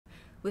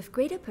with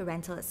greater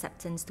parental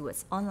acceptance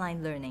towards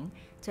online learning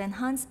to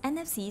enhance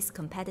NFC's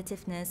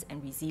competitiveness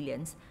and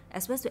resilience,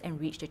 as well as to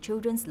enrich the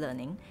children's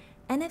learning,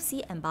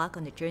 NFC embarked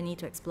on the journey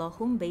to explore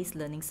home-based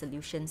learning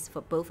solutions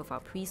for both of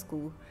our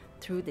preschool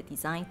through the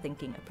design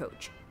thinking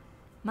approach.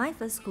 My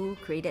First School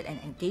created an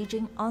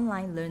engaging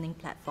online learning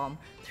platform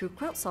through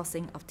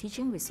crowdsourcing of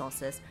teaching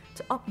resources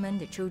to augment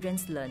the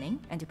children's learning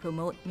and to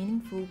promote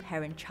meaningful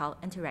parent-child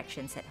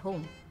interactions at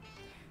home.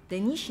 The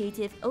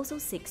initiative also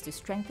seeks to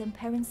strengthen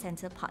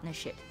parent-centered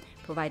partnership,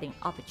 providing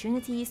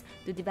opportunities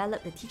to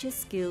develop the teachers'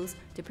 skills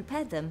to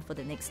prepare them for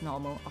the next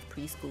normal of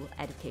preschool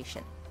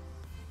education.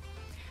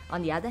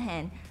 On the other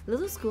hand,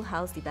 Little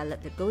Schoolhouse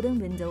developed the Golden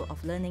Window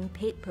of Learning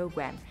paid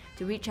program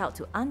to reach out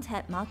to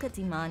untapped market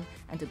demand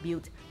and to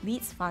build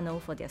leads funnel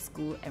for their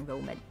school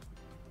enrollment.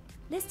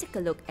 Let's take a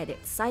look at the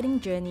exciting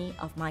journey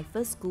of My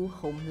First School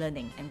Home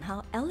Learning and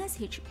how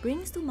LSH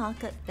brings to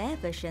market their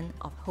version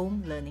of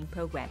home learning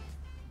program.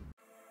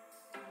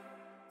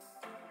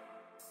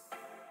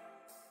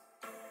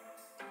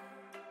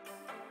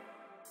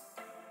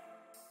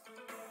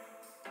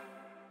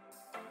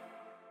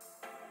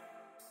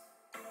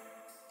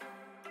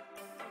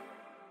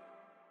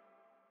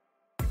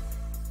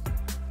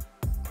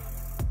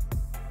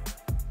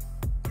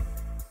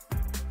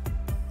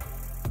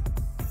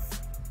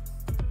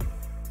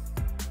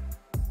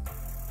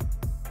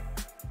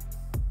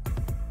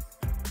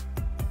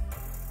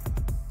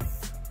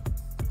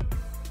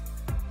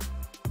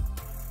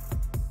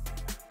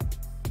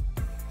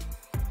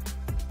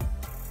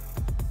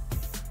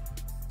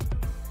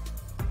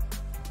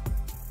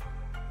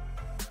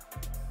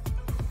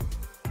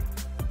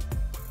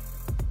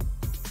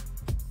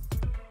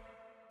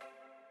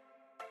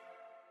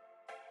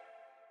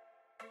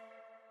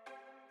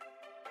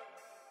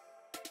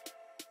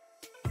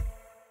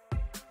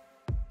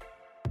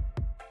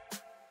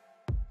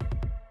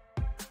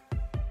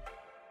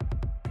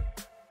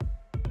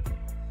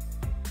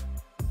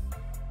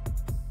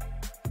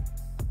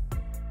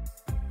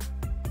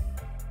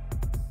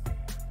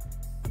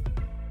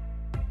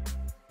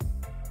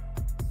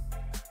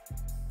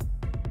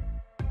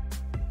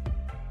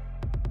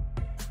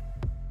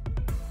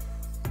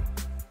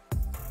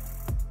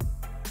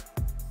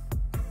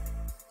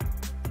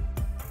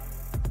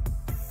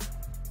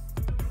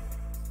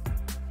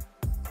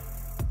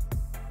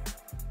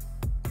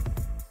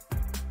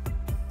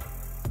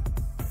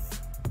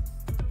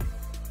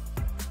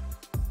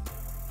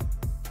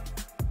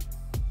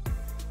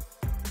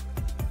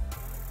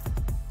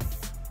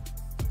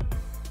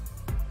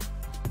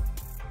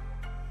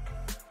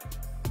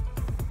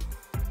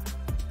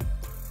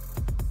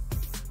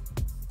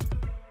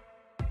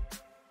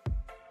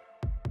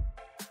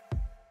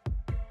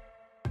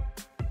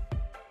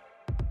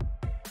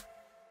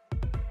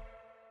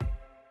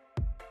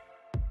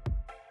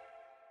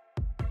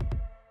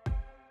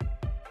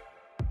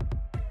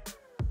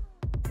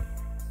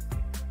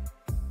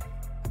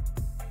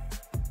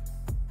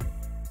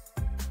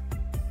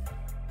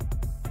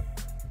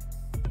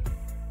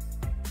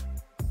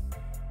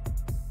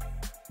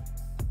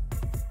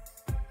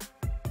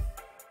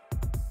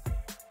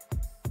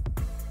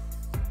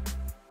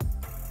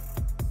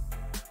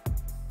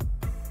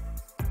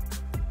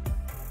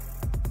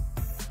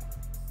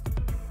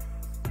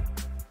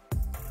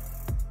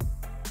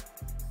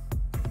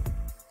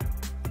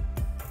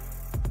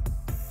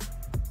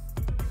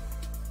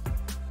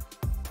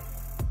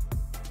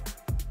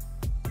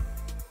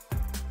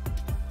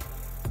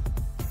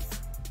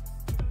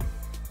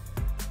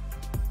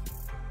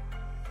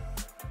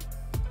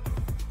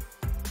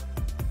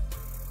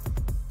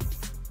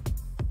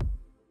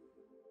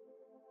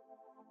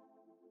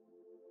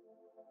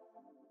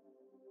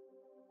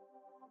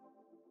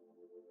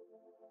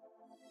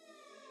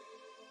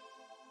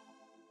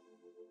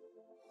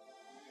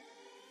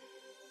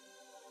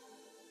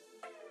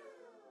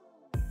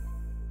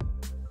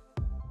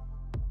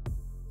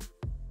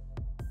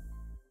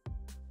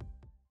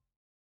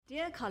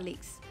 Dear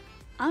colleagues,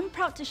 I'm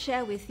proud to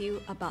share with you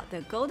about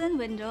the Golden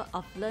Window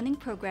of Learning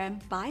program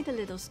by the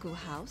Little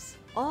Schoolhouse,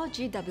 or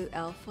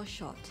GWL for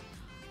short,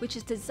 which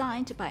is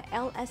designed by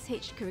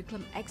LSH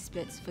curriculum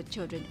experts for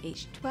children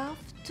aged 12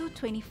 to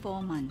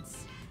 24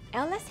 months.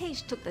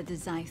 LSH took the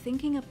design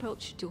thinking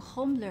approach to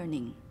home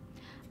learning.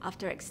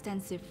 After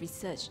extensive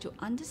research to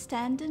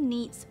understand the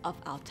needs of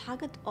our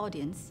target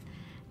audience,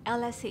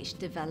 LSH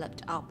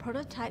developed our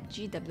prototype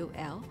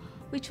GWL,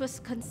 which was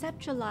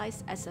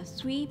conceptualized as a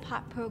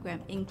 3-part program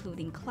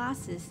including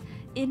classes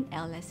in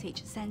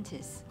LSH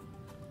centers.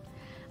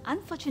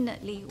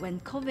 Unfortunately, when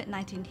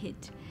COVID-19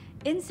 hit,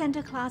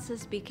 in-center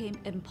classes became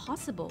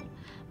impossible,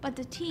 but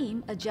the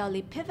team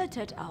agilely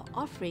pivoted our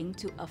offering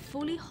to a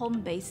fully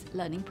home-based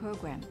learning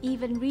program,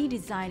 even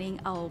redesigning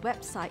our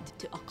website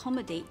to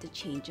accommodate the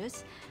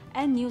changes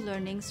and new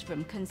learnings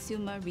from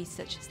consumer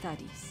research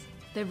studies.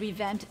 The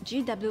revamped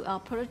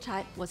GWL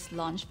prototype was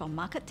launched for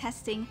market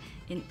testing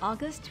in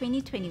August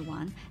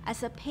 2021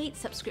 as a paid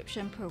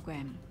subscription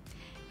program.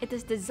 It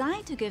is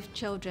designed to give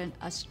children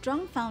a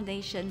strong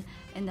foundation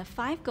in the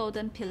 5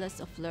 golden pillars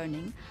of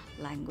learning: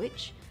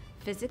 language,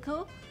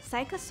 physical,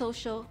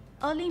 psychosocial,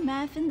 early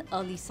math and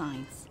early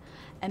science,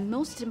 and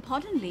most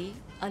importantly,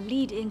 a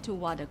lead into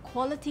what a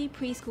quality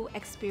preschool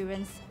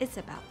experience is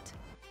about.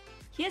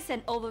 Here's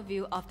an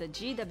overview of the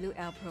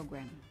GWL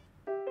program.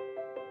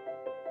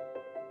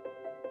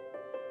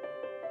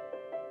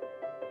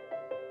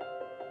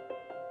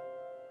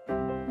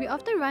 We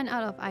often run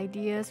out of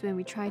ideas when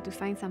we try to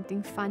find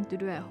something fun to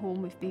do at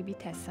home with baby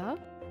Tessa.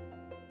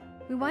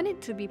 We want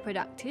it to be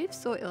productive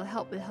so it'll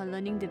help with her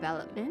learning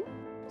development.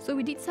 So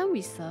we did some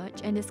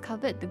research and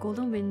discovered the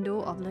Golden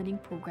Window of Learning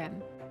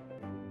program.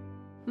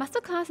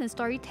 Masterclass in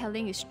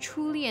storytelling is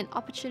truly an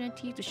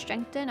opportunity to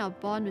strengthen our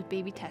bond with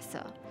baby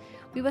Tessa.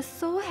 We were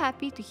so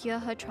happy to hear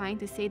her trying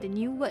to say the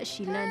new words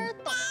she learned.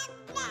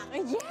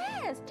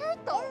 Yes,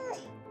 turtle!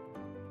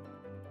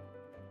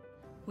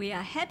 We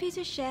are happy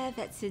to share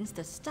that since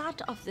the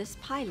start of this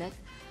pilot,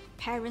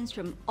 parents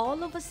from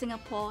all over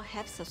Singapore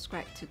have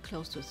subscribed to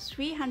close to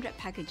 300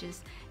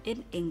 packages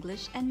in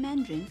English and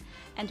Mandarin,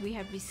 and we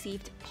have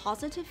received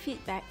positive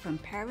feedback from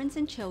parents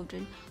and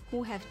children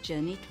who have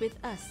journeyed with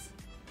us.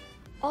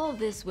 All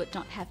this would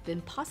not have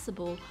been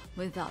possible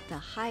without the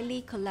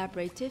highly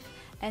collaborative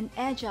and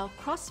agile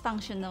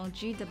cross-functional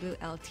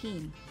GWL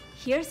team.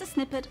 Here's a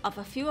snippet of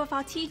a few of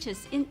our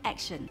teachers in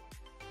action.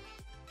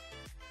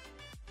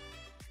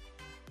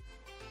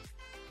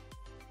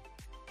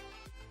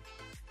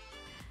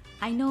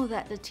 I know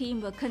that the team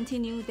will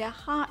continue their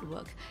hard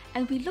work,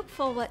 and we look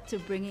forward to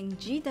bringing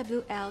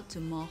GWL to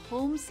more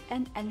homes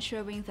and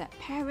ensuring that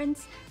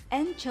parents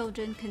and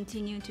children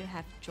continue to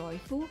have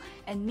joyful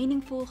and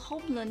meaningful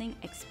home learning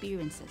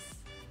experiences.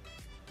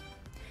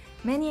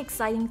 Many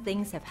exciting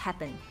things have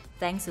happened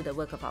thanks to the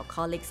work of our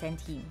colleagues and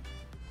team.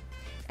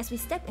 As we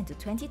step into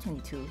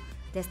 2022,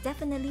 there's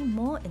definitely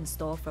more in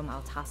store from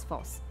our task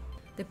force.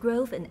 The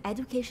growth in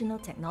educational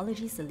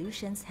technology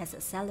solutions has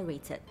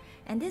accelerated,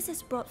 and this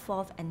has brought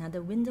forth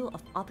another window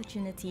of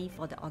opportunity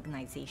for the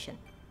organization.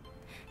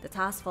 The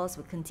task force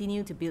will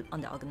continue to build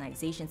on the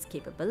organization's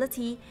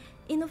capability,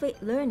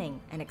 innovate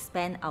learning, and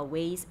expand our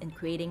ways in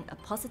creating a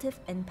positive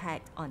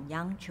impact on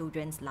young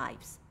children's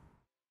lives.